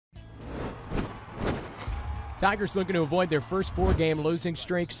Tigers looking to avoid their first 4-game losing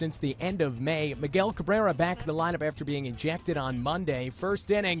streak since the end of May. Miguel Cabrera back in the lineup after being ejected on Monday. First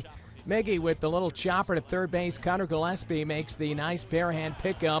inning, Miggy with the little chopper to third base. Connor Gillespie makes the nice bare-hand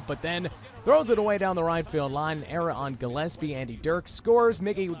pickup, but then throws it away down the right field line. An error on Gillespie. Andy Dirks scores.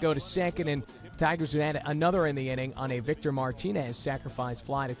 Miggy would go to second, and Tigers would add another in the inning on a Victor Martinez sacrifice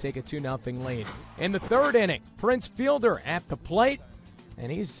fly to take a 2-0 lead. In the third inning, Prince Fielder at the plate,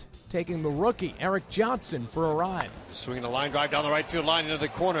 and he's taking the rookie, Eric Johnson, for a ride. Swinging a line drive down the right field line into the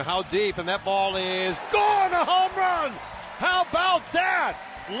corner. How deep? And that ball is gone. A home run. How about that?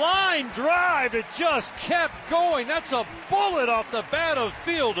 Line drive. It just kept going. That's a bullet off the bat of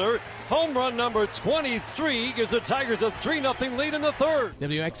Fielder. Home run number 23 gives the Tigers a 3-0 lead in the third.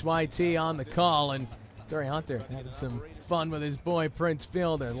 WXYT on the call, and Terry Hunter had some fun with his boy Prince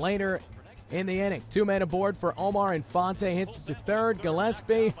Fielder. Later in the inning, 2 men aboard for Omar Infante. Hits it to third.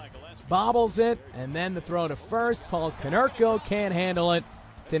 Gillespie bobbles it, and then the throw to first. Paul Konerko can't handle it.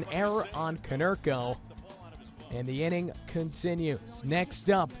 It's an error on Konerko, and the inning continues. Next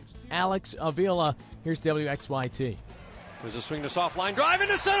up, Alex Avila. Here's WXYT. There's a swing to soft line drive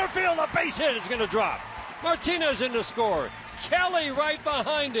into center field. A base hit is going to drop. Martinez in to score. Kelly right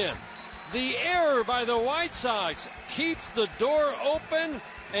behind him. The error by the White Sox keeps the door open.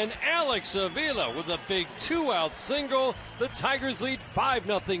 And Alex Avila with a big 2-out single. The Tigers lead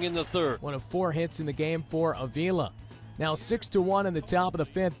 5-0 in the third. One of 4 hits in the game for Avila. Now 6-1 in the top of the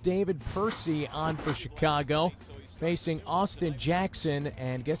 5th. David Percy on for Chicago, facing Austin Jackson.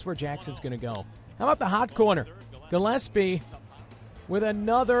 And guess where Jackson's going to go? How about the hot corner? Gillespie with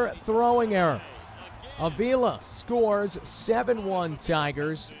another throwing error. Avila scores 7-1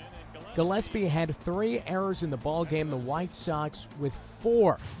 Tigers. Gillespie had 3 errors in the ballgame. The White Sox with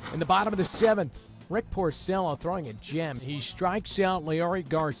 4. In the bottom of the 7th, Rick Porcello throwing a gem. He strikes out Leori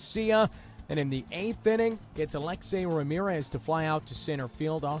Garcia, and in the 8th inning, gets Alexei Ramirez to fly out to center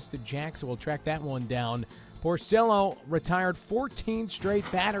field. Austin Jackson will track that one down. Porcello retired 14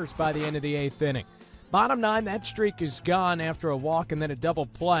 straight batters by the end of the 8th inning. Bottom 9, that streak is gone after a walk and then a double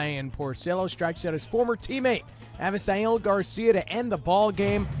play, and Porcello strikes out his former teammate, Avisail Garcia, to end the ball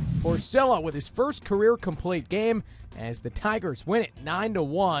game. Porcello with his first career complete game as the Tigers win it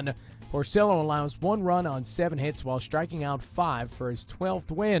 9-1. Porcello allows 1 run on 7 hits while striking out 5 for his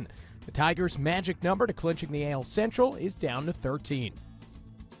 12th win. The Tigers' magic number to clinching the AL Central is down to 13.